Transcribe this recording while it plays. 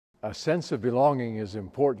A sense of belonging is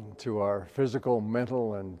important to our physical,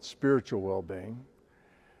 mental, and spiritual well-being.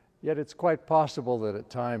 Yet it's quite possible that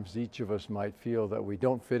at times each of us might feel that we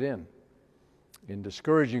don't fit in. In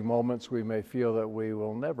discouraging moments, we may feel that we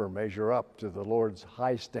will never measure up to the Lord's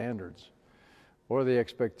high standards or the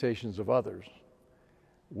expectations of others.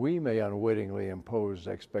 We may unwittingly impose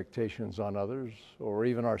expectations on others or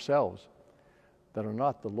even ourselves that are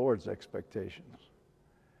not the Lord's expectations.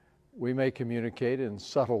 We may communicate in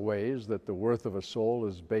subtle ways that the worth of a soul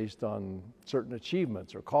is based on certain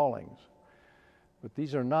achievements or callings, but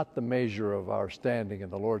these are not the measure of our standing in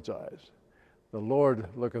the Lord's eyes. The Lord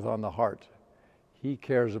looketh on the heart. He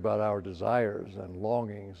cares about our desires and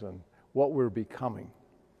longings and what we're becoming.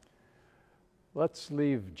 Let's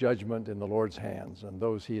leave judgment in the Lord's hands and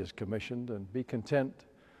those He has commissioned, and be content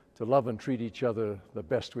to love and treat each other the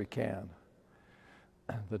best we can.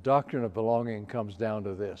 The doctrine of belonging comes down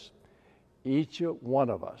to this: each one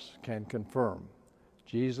of us can confirm,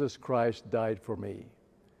 Jesus Christ died for me.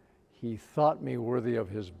 He thought me worthy of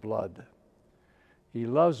His blood. He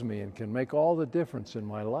loves me and can make all the difference in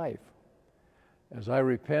my life. As I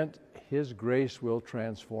repent, His grace will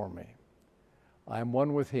transform me. I am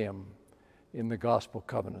one with Him in the gospel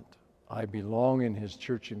covenant. I belong in His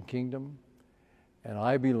church and kingdom, and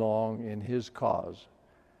I belong in His cause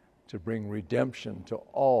to bring redemption to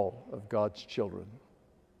all of God's children.